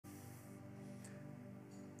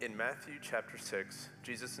In Matthew chapter 6,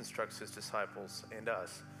 Jesus instructs his disciples and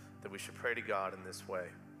us that we should pray to God in this way.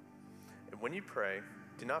 And when you pray,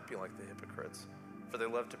 do not be like the hypocrites, for they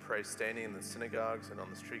love to pray standing in the synagogues and on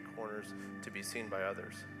the street corners to be seen by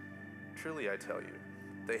others. Truly I tell you,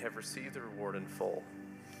 they have received the reward in full.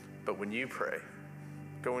 But when you pray,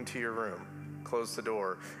 go into your room, close the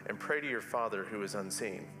door, and pray to your Father who is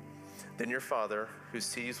unseen. Then your Father, who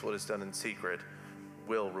sees what is done in secret,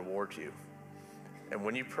 will reward you. And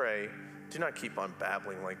when you pray, do not keep on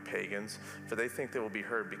babbling like pagans, for they think they will be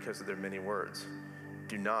heard because of their many words.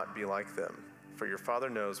 Do not be like them, for your Father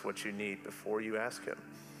knows what you need before you ask him.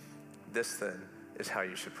 This then is how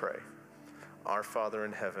you should pray. Our Father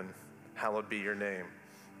in heaven, hallowed be your name.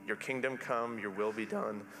 Your kingdom come, your will be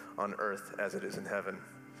done on earth as it is in heaven.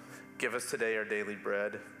 Give us today our daily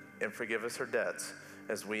bread, and forgive us our debts,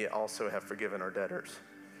 as we also have forgiven our debtors.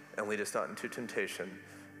 And lead us not into temptation,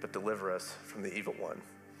 but deliver us from the evil one.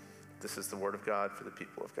 This is the word of God for the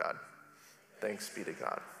people of God. Thanks be to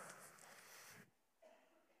God.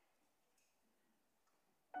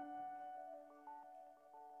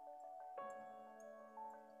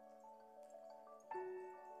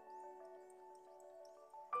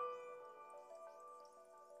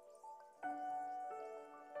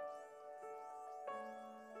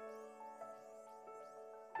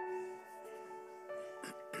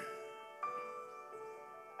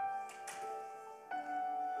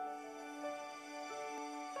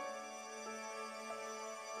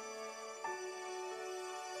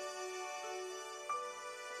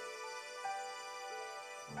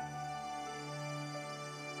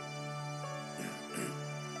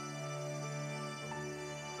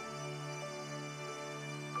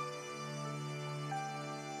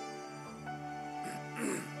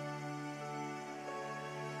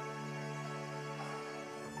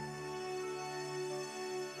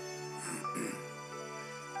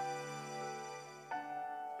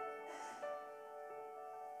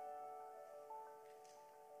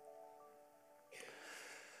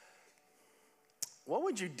 What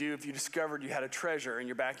would you do if you discovered you had a treasure in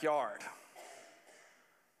your backyard?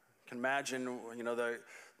 You can imagine,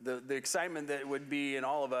 the excitement that would be in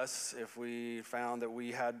all of us if we found that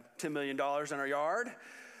we had $10 million in our yard.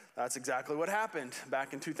 That's exactly what happened.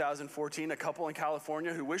 Back in 2014, a couple in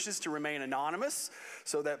California who wishes to remain anonymous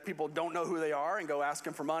so that people don't know who they are and go ask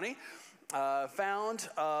them for money, found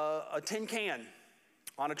a tin can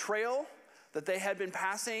on a trail that they had been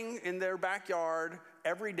passing in their backyard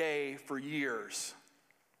every day for years.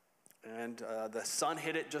 And the sun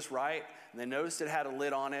hit it just right, and they noticed it had a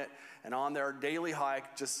lid on it, and on their daily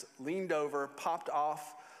hike just leaned over, popped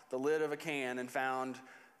off the lid of a can, and found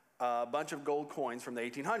a bunch of gold coins from the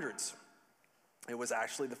 1800s. It was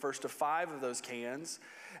actually the first of 5 of those cans,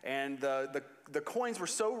 and the coins were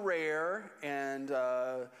so rare and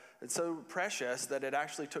so precious that it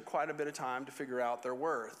actually took quite a bit of time to figure out their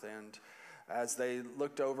worth. And as they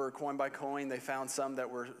looked over coin by coin, they found some that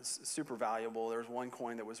were super valuable. There was one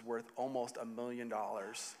coin that was worth almost $1 million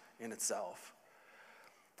in itself.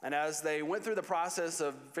 And as they went through the process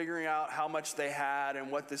of figuring out how much they had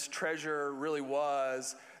and what this treasure really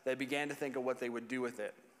was, they began to think of what they would do with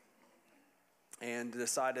it, and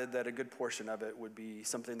decided that a good portion of it would be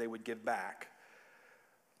something they would give back.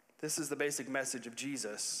 This is the basic message of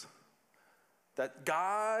Jesus, that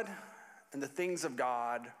God and the things of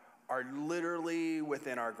God are literally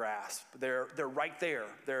within our grasp. They're right there.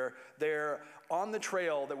 They're on the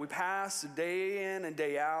trail that we pass day in and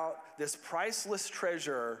day out. This priceless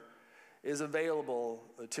treasure is available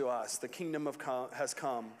to us. The kingdom has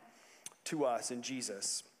come to us in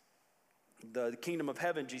Jesus. The kingdom of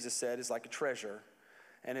heaven, Jesus said, is like a treasure,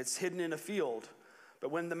 and it's hidden in a field.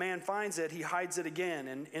 But when the man finds it, he hides it again,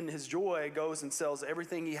 and in his joy goes and sells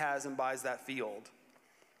everything he has and buys that field.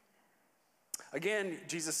 Again,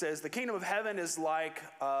 Jesus says, the kingdom of heaven is like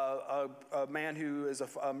a man who is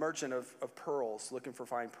a merchant of pearls, looking for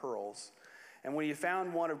fine pearls. And when he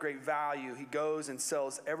found one of great value, he goes and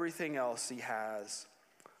sells everything else he has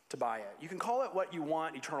to buy it. You can call it what you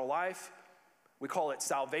want, eternal life. We call it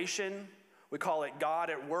salvation. We call it God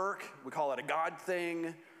at work. We call it a God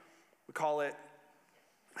thing. We call it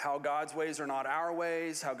how God's ways are not our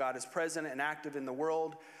ways, how God is present and active in the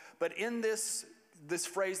world. But in this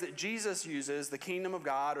phrase that Jesus uses, the kingdom of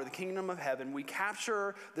God or the kingdom of heaven, we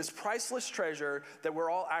capture this priceless treasure that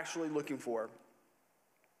we're all actually looking for.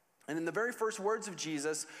 And in the very first words of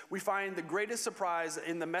Jesus, we find the greatest surprise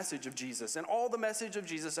in the message of Jesus. And all the message of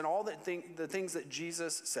Jesus and all the things that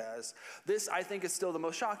Jesus says, this, I think, is still the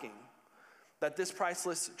most shocking, that this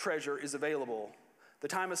priceless treasure is available. The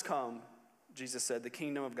time has come, Jesus said, the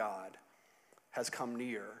kingdom of God has come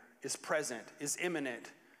near, is present, is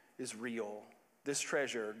imminent, is real. This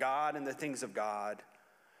treasure, God and the things of God,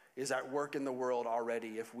 is at work in the world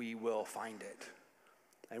already if we will find it.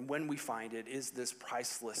 And when we find it, is this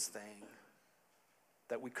priceless thing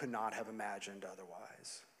that we could not have imagined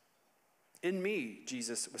otherwise. In me,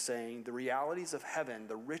 Jesus was saying, the realities of heaven,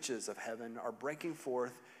 the riches of heaven, are breaking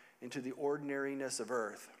forth into the ordinariness of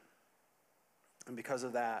earth. And because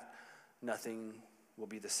of that, nothing will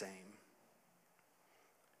be the same.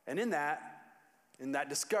 And in that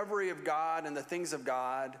discovery of God and the things of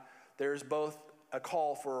God, there's both a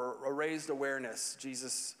call for a raised awareness.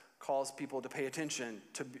 Jesus calls people to pay attention,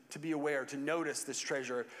 to be aware, to notice this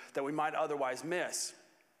treasure that we might otherwise miss.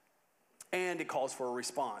 And it calls for a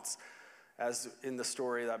response, as in the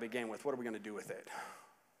story that I began with. What are we going to do with it?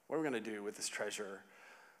 What are we going to do with this treasure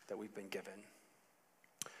that we've been given?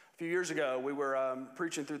 A few years ago, we were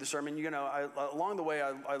preaching through the sermon. Along the way,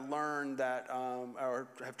 I learned that, or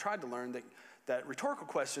have tried to learn that rhetorical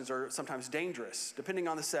questions are sometimes dangerous, depending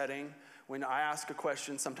on the setting. When I ask a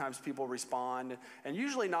question, sometimes people respond, and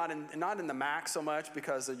usually not in the MAC so much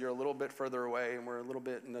because you're a little bit further away and we're a little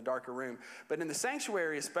bit in the darker room. But in the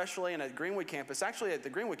sanctuary, especially, and at Greenwood campus, actually at the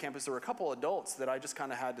Greenwood campus, there were a couple adults that I just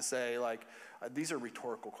kind of had to say, these are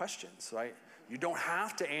rhetorical questions, right? You don't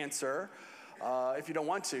have to answer if you don't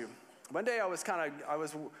want to. One day I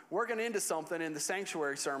was working into something in the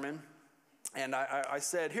sanctuary sermon. And I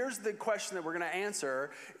said, here's the question that we're going to answer.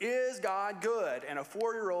 Is God good? And a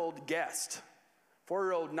 4-year-old guest,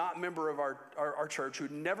 4-year-old not member of our church,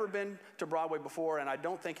 who'd never been to Broadway before and I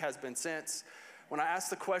don't think has been since, when I asked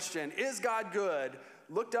the question, is God good,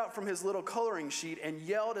 looked up from his little coloring sheet and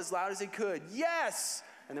yelled as loud as he could, yes,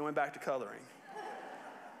 and then went back to coloring.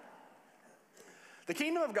 The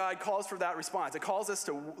kingdom of God calls for that response. It calls us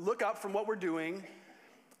to look up from what we're doing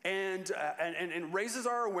and raises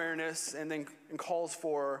our awareness and then calls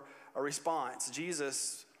for a response.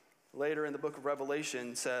 Jesus, later in the book of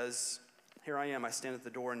Revelation, says, here I am, I stand at the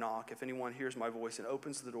door and knock. If anyone hears my voice and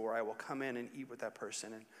opens the door, I will come in and eat with that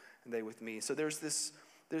person and they with me. So there's this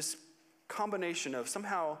combination of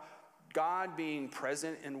somehow God being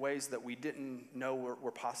present in ways that we didn't know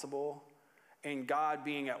were possible, and God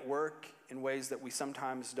being at work in ways that we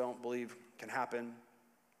sometimes don't believe can happen.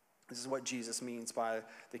 This is what Jesus means by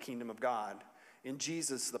the kingdom of God. In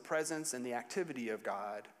Jesus, the presence and the activity of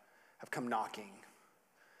God have come knocking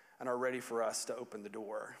and are ready for us to open the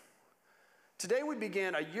door. Today we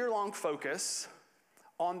begin a year-long focus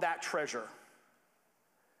on that treasure,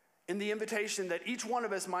 in the invitation that each one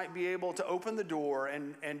of us might be able to open the door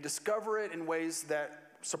and discover it in ways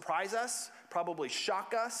that surprise us, probably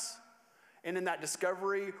shock us, and in that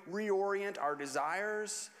discovery, reorient our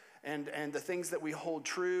desires and the things that we hold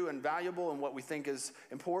true and valuable and what we think is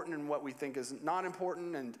important and what we think is not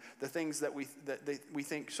important, and the things that we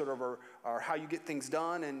think sort of are how you get things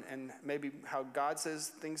done and maybe how God says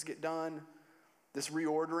things get done. This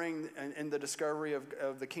reordering and the discovery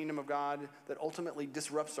of the kingdom of God that ultimately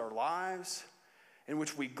disrupts our lives, in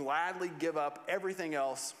which we gladly give up everything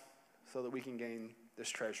else so that we can gain this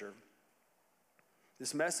treasure.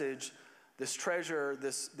 This message, this treasure,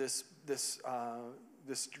 this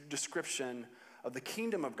description of the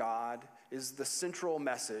kingdom of God is the central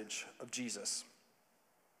message of Jesus.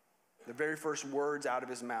 The very first words out of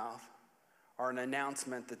his mouth are an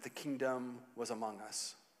announcement that the kingdom was among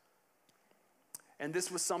us. And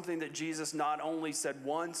this was something that Jesus not only said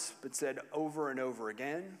once, but said over and over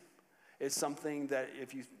again. It's something that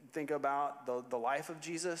if you think about the life of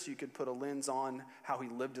Jesus, you could put a lens on how he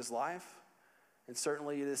lived his life. And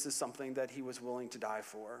certainly this is something that he was willing to die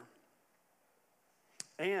for.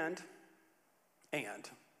 And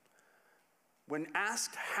when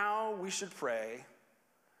asked how we should pray,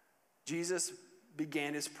 Jesus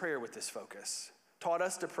began his prayer with this focus, taught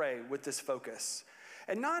us to pray with this focus.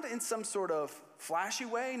 And not in some sort of flashy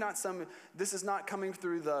way, this is not coming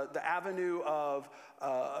through the avenue of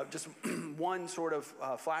just one sort of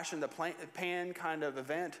flash in the pan kind of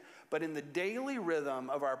event, but in the daily rhythm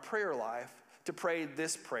of our prayer life to pray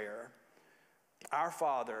this prayer. Our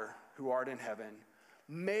Father, who art in heaven,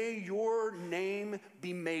 may your name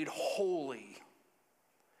be made holy,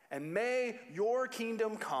 and may your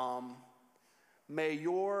kingdom come, may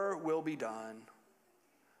your will be done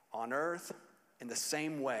on earth in the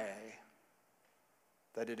same way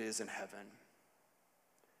that it is in heaven.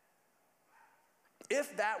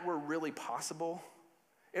 If that were really possible,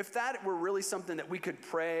 if that were really something that we could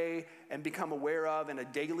pray and become aware of in a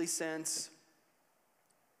daily sense,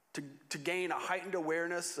 to gain a heightened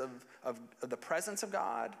awareness of the presence of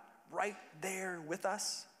God right there with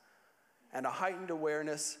us, and a heightened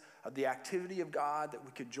awareness of the activity of God that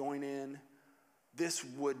we could join in, this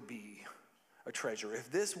would be a treasure.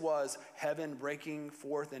 If this was heaven breaking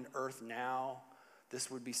forth in earth now,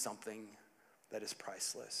 this would be something that is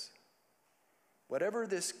priceless. Whatever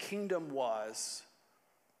this kingdom was,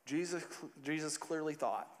 Jesus clearly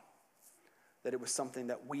thought that it was something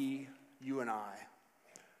that you and I,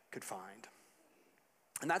 could find.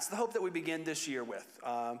 And that's the hope that we begin this year with.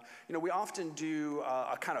 We often do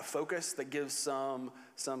a kind of focus that gives some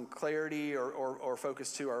clarity or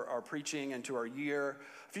focus to our preaching and to our year.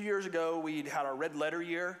 A few years ago, we had our red letter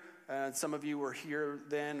year, and some of you were here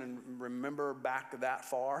then and remember back that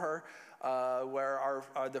far, where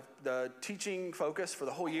the teaching focus for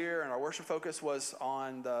the whole year and our worship focus was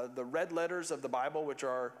on the red letters of the Bible, which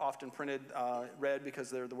are often printed red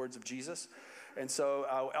because they're the words of Jesus. And so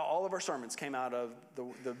all of our sermons came out of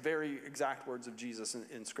the very exact words of Jesus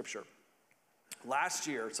in Scripture. Last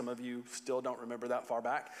year, some of you still don't remember that far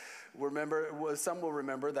back. Some will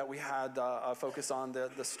remember that we had a focus on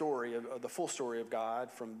the story, of the full story of God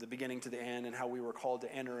from the beginning to the end and how we were called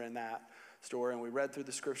to enter in that story. And we read through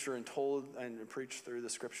the Scripture and told and preached through the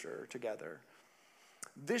Scripture together.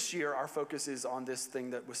 This year, our focus is on this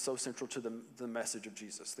thing that was so central to the message of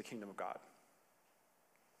Jesus, the kingdom of God.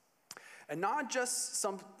 And not just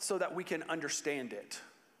so that we can understand it,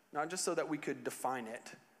 not just so that we could define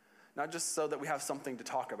it, not just so that we have something to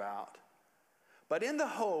talk about, but in the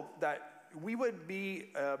hope that we would be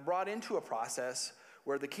brought into a process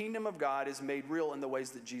where the kingdom of God is made real in the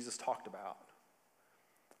ways that Jesus talked about.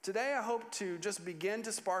 Today, I hope to just begin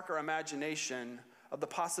to spark our imagination of the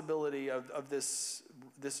possibility of this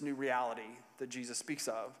new reality that Jesus speaks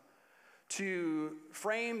of, to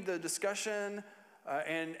frame the discussion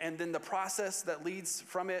and then the process that leads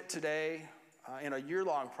from it today in a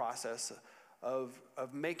year-long process of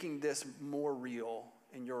making this more real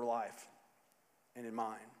in your life and in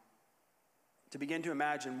mine. To begin to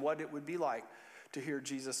imagine what it would be like to hear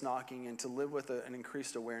Jesus knocking and to live with an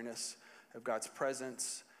increased awareness of God's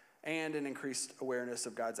presence and an increased awareness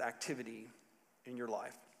of God's activity in your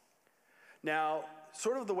life. Now,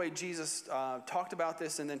 sort of the way Jesus talked about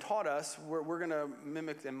this and then taught us, we're going to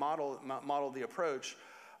mimic and model the approach,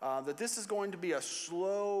 that this is going to be a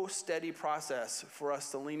slow, steady process for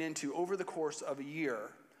us to lean into over the course of a year.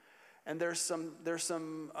 And there's some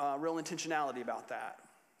real intentionality about that.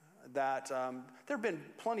 There have been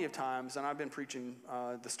plenty of times, and I've been preaching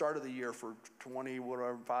the start of the year for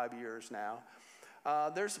 25 years now.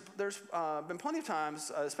 There's been plenty of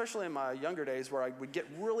times, especially in my younger days, where I would get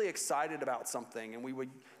really excited about something and we would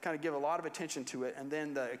kind of give a lot of attention to it, and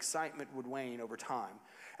then the excitement would wane over time.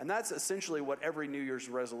 And that's essentially what every New Year's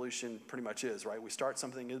resolution pretty much is, right? We start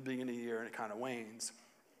something at the beginning of the year and it kind of wanes.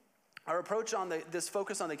 Our approach on this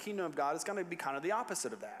focus on the kingdom of God is going to be kind of the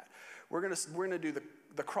opposite of that. We're going to do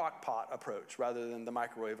the crock pot approach rather than the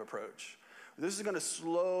microwave approach. This is going to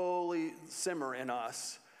slowly simmer in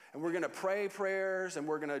us. And we're going to pray prayers, and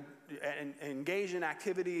we're going to engage in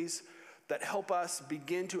activities that help us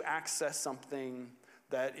begin to access something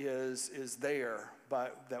that is there,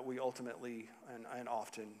 but that we ultimately and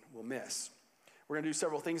often will miss. We're going to do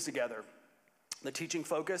several things together. The teaching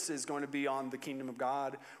focus is going to be on the kingdom of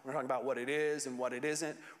God. We're talking about what it is and what it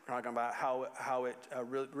isn't. We're talking about how it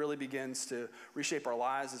really begins to reshape our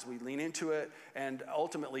lives as we lean into it, and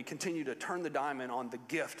ultimately continue to turn the diamond on the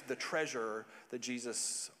gift, the treasure that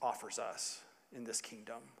Jesus offers us in this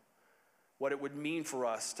kingdom. What it would mean for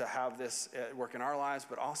us to have this work in our lives,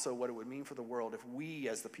 but also what it would mean for the world if we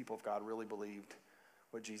as the people of God really believed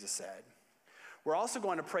what Jesus said. We're also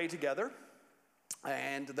going to pray together.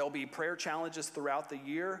 And there'll be prayer challenges throughout the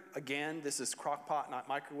year. Again, this is crockpot, not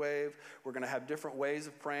microwave. We're going to have different ways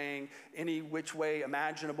of praying, any which way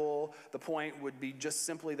imaginable. The point would be just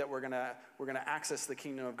simply that we're going to access the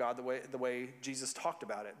kingdom of God the way Jesus talked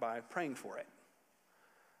about it, by praying for it.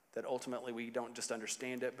 That ultimately we don't just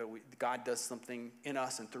understand it, but God does something in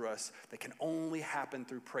us and through us that can only happen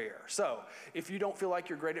through prayer. So if you don't feel like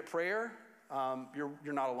you're great at prayer,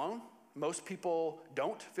 you're not alone. Most people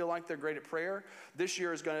don't feel like they're great at prayer. This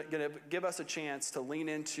year is going to give us a chance to lean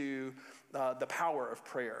into the power of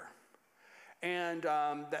prayer. And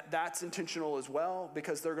that's intentional as well,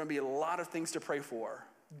 because there are going to be a lot of things to pray for.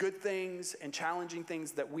 Good things and challenging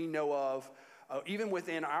things that we know of, even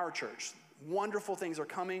within our church. Wonderful things are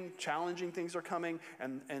coming, challenging things are coming,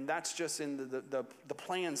 and that's just in the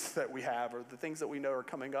plans that we have, or the things that we know are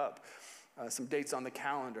coming up, some dates on the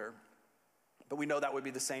calendar. But we know that would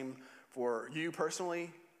be the same for you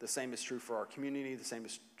personally, the same is true for our community, the same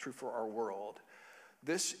is true for our world.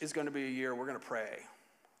 This is going to be a year we're going to pray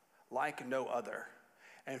like no other.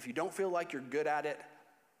 And if you don't feel like you're good at it,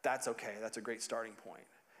 that's okay. That's a great starting point.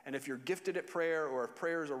 And if you're gifted at prayer, or if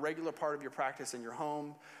prayer is a regular part of your practice in your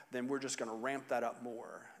home, then we're just going to ramp that up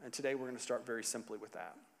more. And today we're going to start very simply with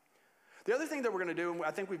that. The other thing that we're going to do, and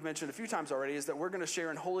I think we've mentioned a few times already, is that we're going to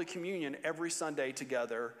share in Holy Communion every Sunday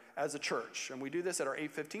together as a church. And we do this at our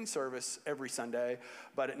 8:15 service every Sunday,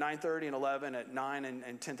 but at 9:30 and 11, at 9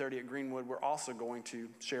 and 10:30 at Greenwood, we're also going to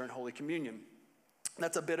share in Holy Communion.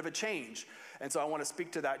 That's a bit of a change. And so I want to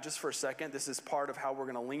speak to that just for a second. This is part of how we're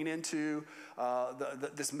going to lean into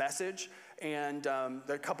this message. And there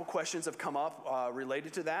are a couple questions have come up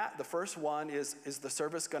related to that. The first one is the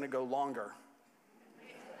service going to go longer?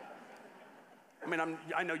 I mean,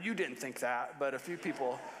 I know you didn't think that, but a few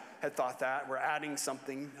people had thought that. We're adding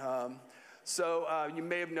something. So you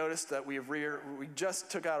may have noticed that we just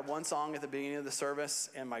took out one song at the beginning of the service,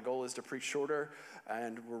 and my goal is to preach shorter.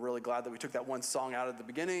 And we're really glad that we took that one song out at the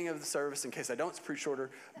beginning of the service in case I don't preach shorter.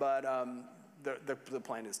 But the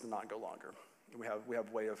plan is to not go longer. We have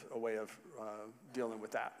a way of dealing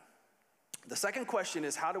with that. The second question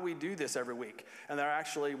is, how do we do this every week? And they're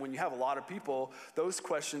actually, when you have a lot of people, those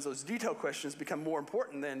questions, those detailed questions become more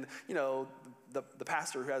important than, the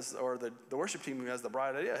pastor who has, or the worship team who has the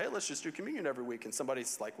bright idea, hey, let's just do communion every week. And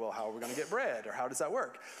somebody's like, well, how are we going to get bread? Or how does that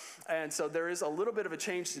work? And so there is a little bit of a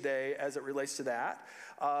change today as it relates to that.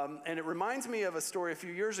 And it reminds me of a story a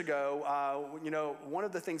few years ago. One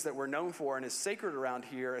of the things that we're known for and is sacred around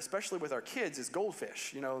here, especially with our kids, is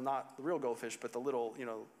goldfish. Not the real goldfish, but the little,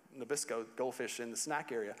 Nabisco goldfish in the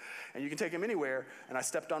snack area. And you can take them anywhere. And I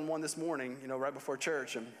stepped on one this morning, right before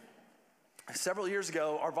church. And several years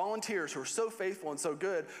ago, our volunteers, who were so faithful and so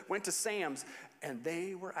good, went to Sam's, and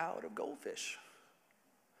they were out of goldfish.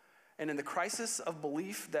 And in the crisis of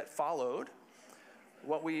belief that followed,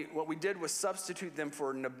 what we did was substitute them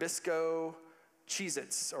for Nabisco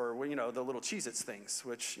Cheez-Its, or the little Cheez-Its things,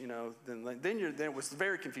 which then it was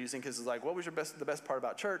very confusing, because it's like, what was the best part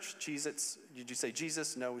about church? Cheez-Its. Did you say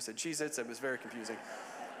Jesus? No, we said Cheez-Its. It was very confusing.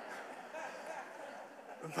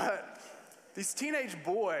 But these teenage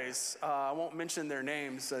boys, I won't mention their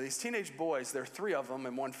names. These teenage boys, there are 3 of them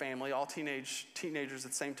in one family, all teenagers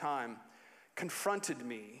at the same time, confronted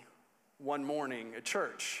me one morning at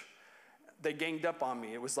church. They ganged up on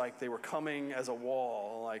me. It was like they were coming as a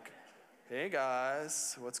wall, like, hey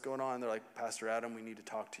guys, what's going on? They're like, Pastor Adam, we need to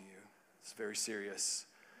talk to you. It's very serious.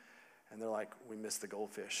 And they're like, we missed the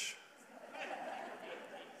goldfish.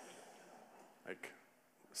 Like,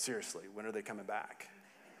 seriously, when are they coming back?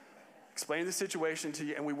 Explain the situation to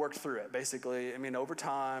you, and we worked through it, basically. Over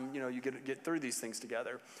time, you get through these things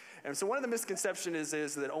together. And so one of the misconceptions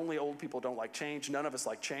is that only old people don't like change. None of us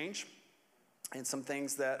like change. And some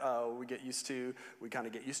things that we kind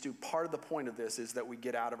of get used to. Part of the point of this is that we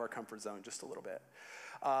get out of our comfort zone just a little bit.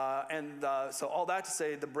 So all that to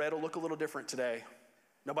say, the bread will look a little different today.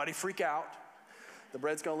 Nobody freak out. The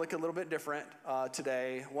bread's going to look a little bit different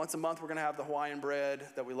today. Once a month, we're going to have the Hawaiian bread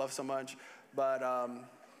that we love so much. But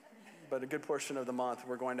a good portion of the month,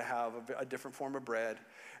 we're going to have a different form of bread,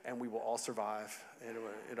 and we will all survive.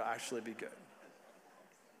 It'll actually be good.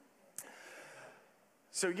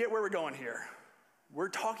 So you get where we're going here. We're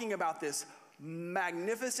talking about this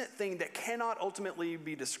magnificent thing that cannot ultimately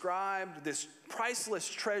be described, this priceless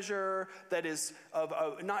treasure that is of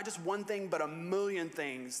not just one thing, but a million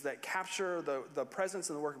things that capture the presence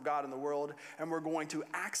and the work of God in the world. And we're going to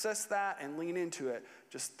access that and lean into it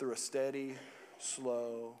just through a steady,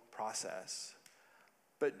 slow process.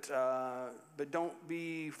 But don't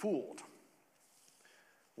be fooled.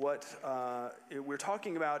 What we're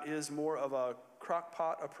talking about is more of a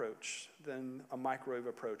crock-pot approach than a microwave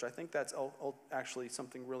approach. I think that's actually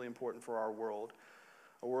something really important for our world.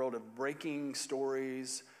 A world of breaking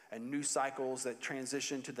stories and news cycles that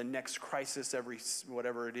transition to the next crisis every,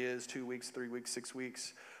 whatever it is, 2 weeks, 3 weeks, 6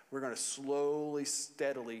 weeks. We're going to slowly,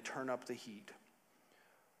 steadily turn up the heat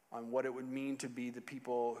on what it would mean to be the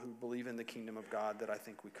people who believe in the kingdom of God that I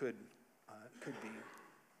think we could be.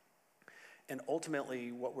 And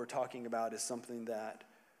ultimately, what we're talking about is something that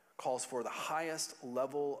calls for the highest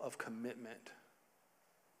level of commitment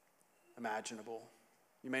imaginable.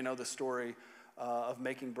 You may know the story of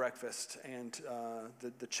making breakfast, and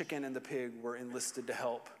the chicken and the pig were enlisted to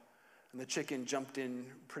help. And the chicken jumped in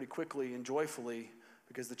pretty quickly and joyfully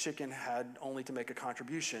because the chicken had only to make a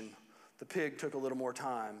contribution. The pig took a little more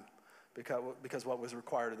time because what was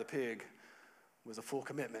required of the pig was a full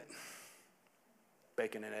commitment.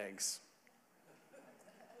 Bacon and eggs.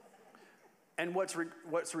 And what's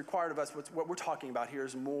required of us, what we're talking about here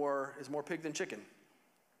is more pig than chicken.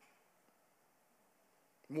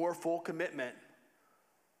 More full commitment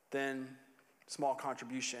than small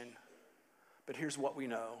contribution. But here's what we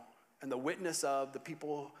know, and the witness of the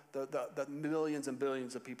people, the millions and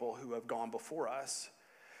billions of people who have gone before us,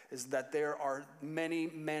 is that there are many,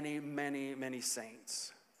 many, many, many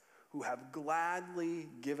saints who have gladly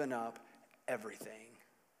given up everything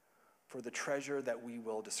for the treasure that we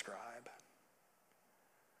will describe.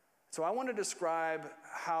 So I want to describe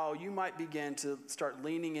how you might begin to start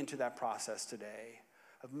leaning into that process today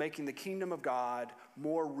of making the kingdom of God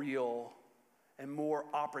more real and more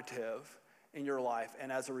operative in your life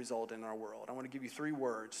and as a result in our world. I want to give you 3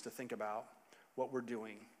 words to think about what we're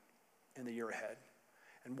doing in the year ahead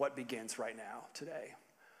and what begins right now, today.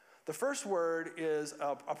 The first word is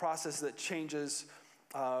a process that changes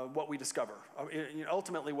what we discover.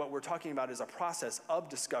 Ultimately, what we're talking about is a process of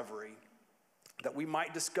discovery, that we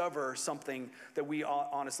might discover something that we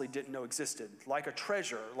honestly didn't know existed, like a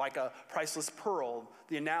treasure, like a priceless pearl.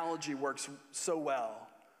 The analogy works so well.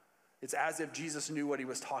 It's as if Jesus knew what he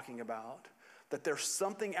was talking about, that there's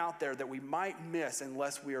something out there that we might miss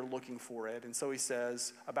unless we are looking for it. And so he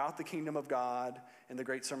says about the kingdom of God in the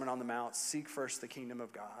great Sermon on the Mount, seek first the kingdom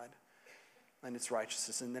of God and its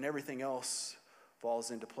righteousness, and then everything else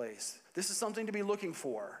falls into place. This is something to be looking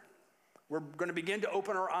for. We're going to begin to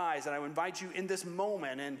open our eyes, and I invite you in this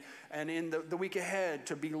moment and in the week ahead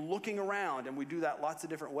to be looking around, and we do that lots of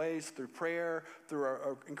different ways, through prayer, through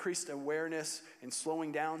our increased awareness and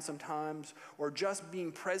slowing down sometimes, or just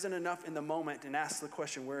being present enough in the moment and ask the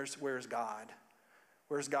question, where's God?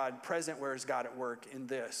 Where's God present? Where's God at work in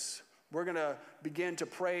this? We're going to begin to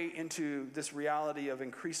pray into this reality of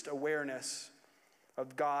increased awareness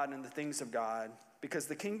of God and the things of God, because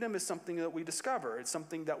the kingdom is something that we discover. It's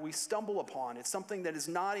something that we stumble upon. It's something that is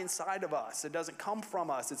not inside of us. It doesn't come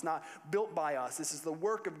from us. It's not built by us. This is the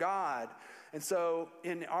work of God. And so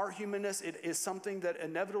in our humanness, it is something that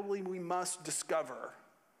inevitably we must discover.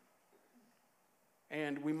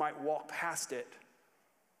 And we might walk past it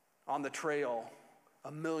on the trail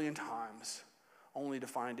 1,000,000 times, only to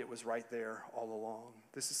find it was right there all along.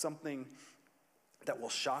 This is something that will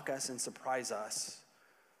shock us and surprise us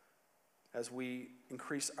as we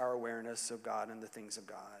increase our awareness of God and the things of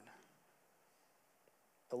God.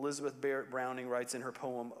 Elizabeth Barrett Browning writes in her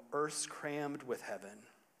poem, "Earth's crammed with heaven,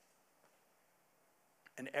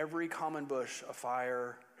 and every common bush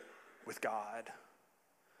afire with God.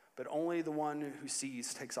 But only the one who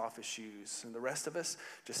sees takes off his shoes, and the rest of us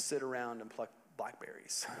just sit around and pluck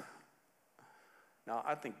blackberries." Now,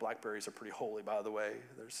 I think blackberries are pretty holy, by the way.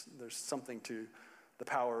 There's something to the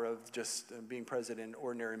power of just being present in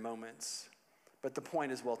ordinary moments. But the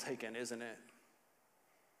point is well taken, isn't it?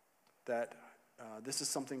 That this is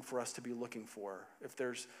something for us to be looking for. If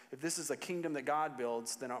this is a kingdom that God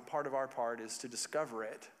builds, then part of our part is to discover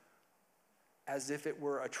it as if it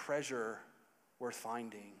were a treasure worth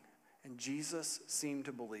finding. And Jesus seemed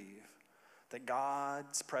to believe that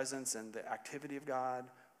God's presence and the activity of God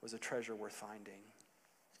was a treasure worth finding.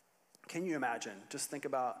 Can you imagine? Just think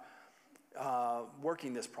about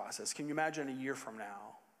working this process. Can you imagine a year from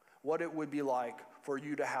now what it would be like for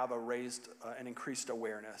you to have an increased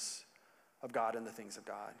awareness of God and the things of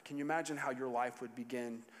God? Can you imagine how your life would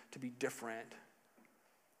begin to be different?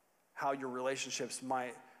 How your relationships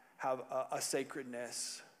might have a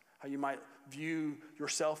sacredness? How you might view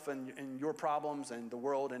yourself and your problems and the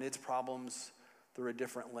world and its problems through a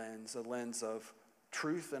different lens, a lens of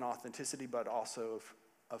truth and authenticity, but also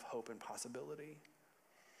of hope and possibility.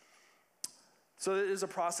 So it is a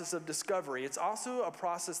process of discovery. It's also a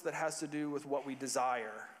process that has to do with what we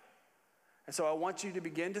desire. And so I want you to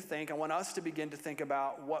begin to think, I want us to begin to think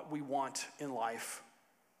about what we want in life,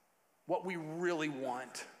 what we really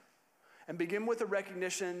want. And begin with a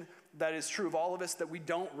recognition that is true of all of us, that we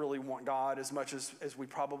don't really want God as much as we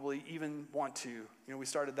probably even want to. You know, we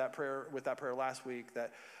started that prayer last week,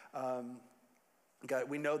 that God,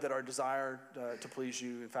 we know that our desire to please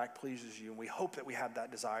you, in fact, pleases you, and we hope that we have that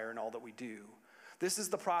desire in all that we do. This is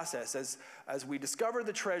the process as we discover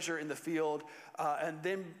the treasure in the field and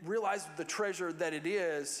then realize the treasure that it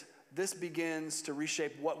is. This begins to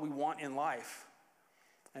reshape what we want in life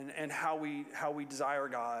and how we desire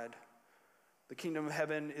God. The kingdom of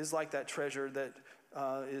heaven is like that treasure that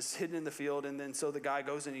is hidden in the field, and then so the guy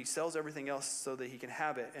goes and he sells everything else so that he can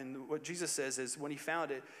have it. And what Jesus says is when he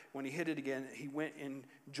found it, when he hid it again, he went in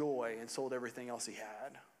joy and sold everything else he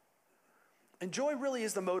had. And joy really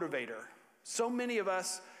is the motivator. So many of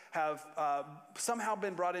us have somehow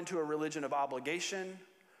been brought into a religion of obligation,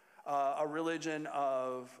 a religion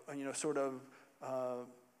of,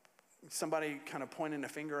 somebody kind of pointing a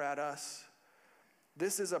finger at us.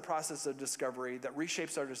 This is a process of discovery that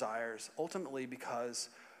reshapes our desires, ultimately because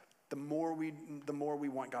the more we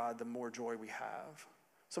want God, the more joy we have.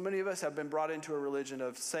 So many of us have been brought into a religion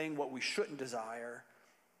of saying what we shouldn't desire,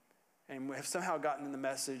 and we have somehow gotten in the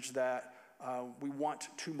message that we want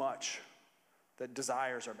too much, that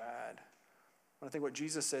desires are bad. And I think what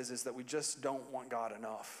Jesus says is that we just don't want God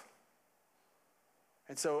enough.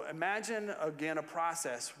 And so imagine, again, a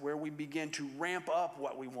process where we begin to ramp up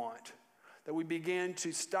what we want, that we begin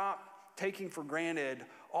to stop taking for granted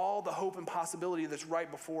all the hope and possibility that's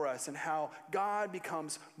right before us and how God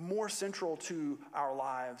becomes more central to our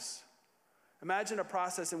lives. Imagine a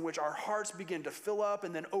process in which our hearts begin to fill up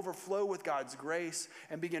and then overflow with God's grace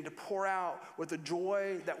and begin to pour out with a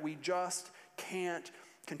joy that we just can't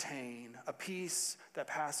contain, a peace that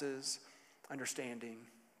passes understanding.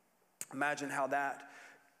 Imagine how that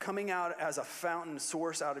coming out as a fountain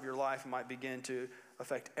source out of your life might begin to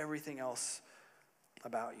affect everything else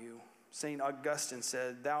about you. St. Augustine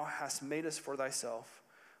said, "Thou hast made us for thyself,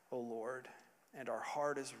 O Lord, and our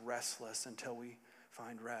heart is restless until we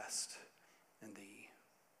find rest in thee."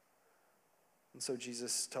 And so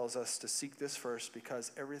Jesus tells us to seek this first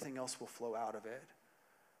because everything else will flow out of it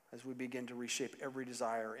as we begin to reshape every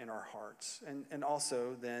desire in our hearts. And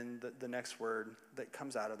also then the next word that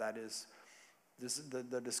comes out of that is this,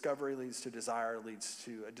 the discovery leads to desire, leads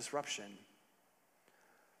to a disruption.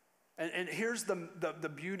 And here's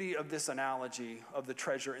the beauty of this analogy of the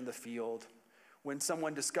treasure in the field. When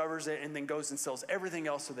someone discovers it and then goes and sells everything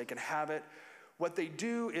else so they can have it, what they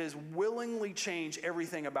do is willingly change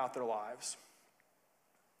everything about their lives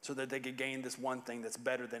so that they could gain this one thing that's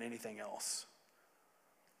better than anything else.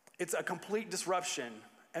 It's a complete disruption.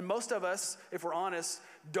 And most of us, if we're honest,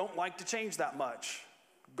 don't like to change that much.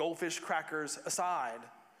 Goldfish crackers aside.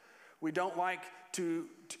 We don't like to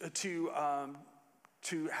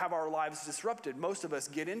have our lives disrupted. Most of us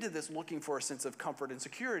get into this looking for a sense of comfort and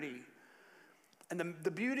security. And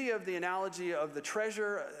the beauty of the analogy of the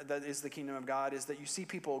treasure that is the kingdom of God is that you see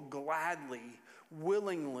people gladly,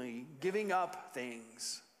 willingly giving up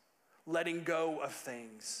things, letting go of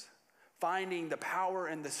things, finding the power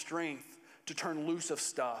and the strength to turn loose of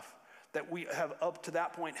stuff that we have up to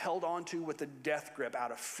that point held on to with a death grip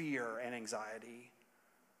out of fear and anxiety.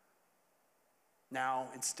 Now,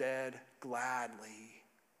 instead, gladly,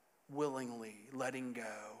 willingly letting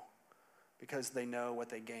go because they know what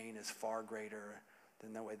they gain is far greater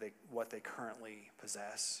than what they currently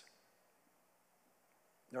possess.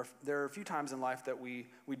 There are a few times in life that we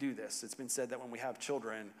do this. It's been said that when we have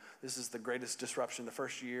children, this is the greatest disruption. The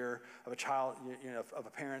first year of a child, of a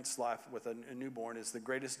parent's life with a newborn is the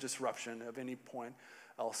greatest disruption of any point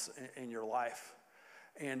else in your life.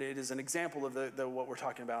 And it is an example of what we're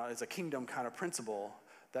talking about is a kingdom kind of principle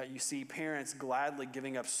that you see parents gladly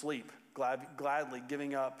giving up sleep, gladly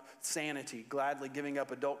giving up sanity, gladly giving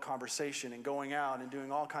up adult conversation and going out and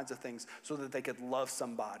doing all kinds of things so that they could love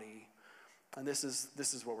somebody. And this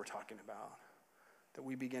is what we're talking about, that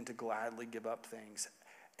we begin to gladly give up things.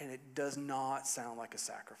 And it does not sound like a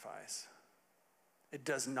sacrifice. It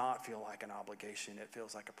does not feel like an obligation. It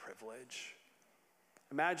feels like a privilege.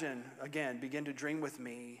 Imagine, again, begin to dream with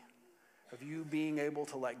me of you being able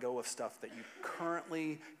to let go of stuff that you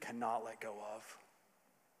currently cannot let go of.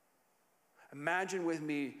 Imagine with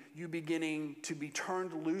me you beginning to be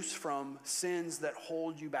turned loose from sins that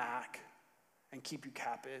hold you back and keep you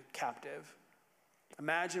captive.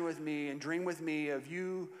 Imagine with me and dream with me of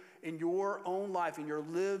you in your own life, in your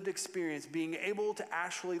lived experience, being able to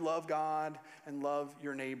actually love God and love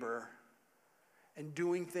your neighbor and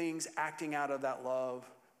doing things, acting out of that love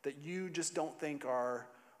that you just don't think are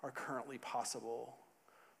currently possible.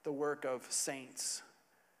 The work of saints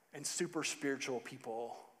and super spiritual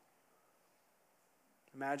people.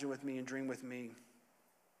 Imagine with me and dream with me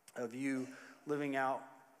of you living out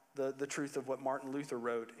the truth of what Martin Luther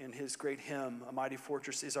wrote in his great hymn, "A Mighty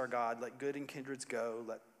Fortress is Our God, let good and kindreds go,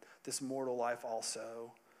 let this mortal life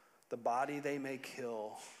also. The body they may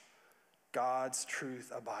kill, God's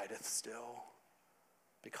truth abideth still,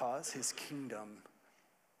 because his kingdom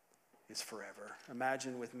is forever."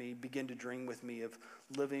 Imagine with me, begin to dream with me of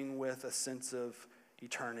living with a sense of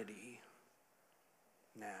eternity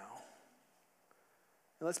now.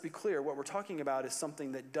 And let's be clear, what we're talking about is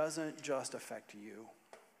something that doesn't just affect you.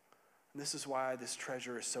 And this is why this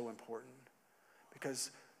treasure is so important.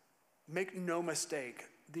 Because make no mistake,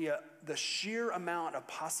 the sheer amount of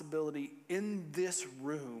possibility in this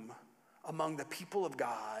room among the people of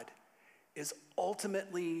God is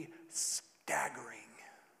ultimately staggering.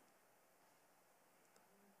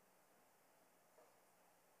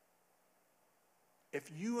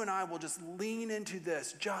 If you and I will just lean into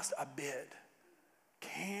this just a bit,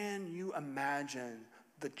 can you imagine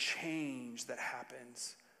the change that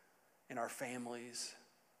happens in our families,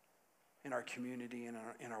 in our community and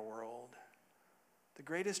in our world. The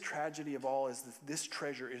greatest tragedy of all is that this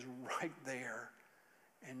treasure is right there,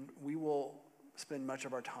 and we will spend much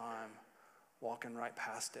of our time walking right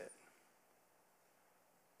past it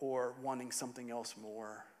or wanting something else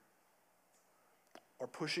more or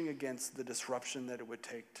pushing against the disruption that it would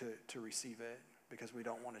take to receive it because we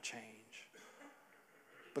don't want to change.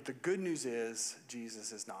 But the good news is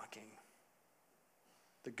Jesus is knocking.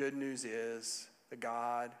 The good news is that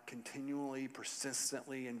God continually,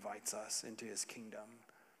 persistently invites us into his kingdom.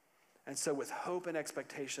 And so with hope and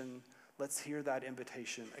expectation, let's hear that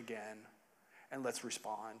invitation again, and let's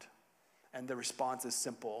respond. And the response is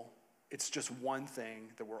simple. It's just one thing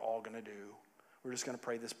that we're all going to do. We're just going to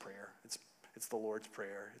pray this prayer. It's the Lord's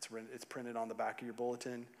Prayer. It's printed on the back of your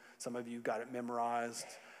bulletin. Some of you got it memorized.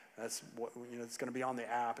 That's what, it's going to be on the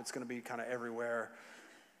app. It's going to be kind of everywhere.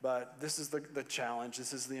 But this is the challenge.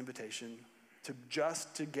 This is the invitation to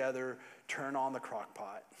just together turn on the crock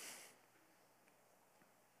pot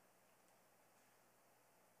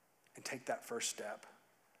and take that first step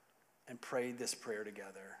and pray this prayer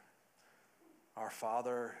together. Our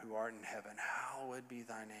Father who art in heaven, hallowed be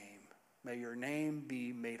thy name. May your name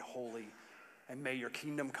be made holy, and may your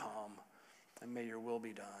kingdom come, and may your will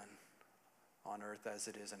be done on earth as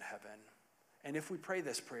it is in heaven. And if we pray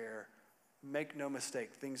this prayer, make no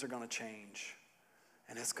mistake, things are going to change,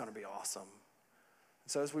 and it's going to be awesome.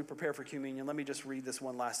 So as we prepare for communion, let me just read this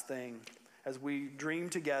one last thing. As we dream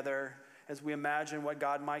together, as we imagine what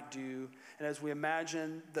God might do, and as we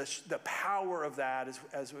imagine the power of that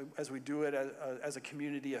as we do it as a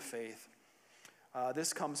community of faith.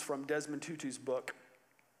 This comes from Desmond Tutu's book,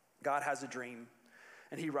 God Has a Dream.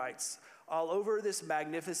 And he writes, all over this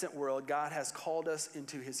magnificent world, God has called us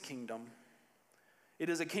into his kingdom. It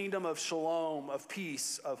is a kingdom of shalom, of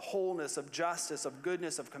peace, of wholeness, of justice, of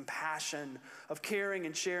goodness, of compassion, of caring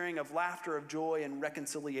and sharing, of laughter, of joy and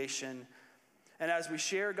reconciliation. And as we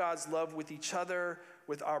share God's love with each other,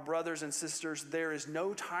 with our brothers and sisters, there is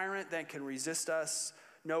no tyrant that can resist us,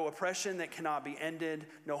 no oppression that cannot be ended,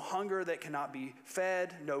 no hunger that cannot be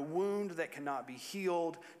fed, no wound that cannot be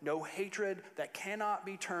healed, no hatred that cannot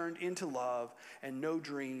be turned into love, and no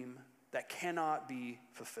dream that cannot be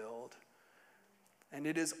fulfilled. And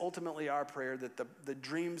it is ultimately our prayer that the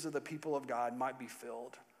dreams of the people of God might be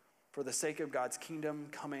filled for the sake of God's kingdom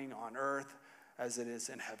coming on earth as it is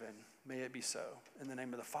in heaven. May it be so. In the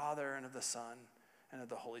name of the Father, and of the Son, and of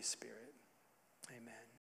the Holy Spirit. Amen.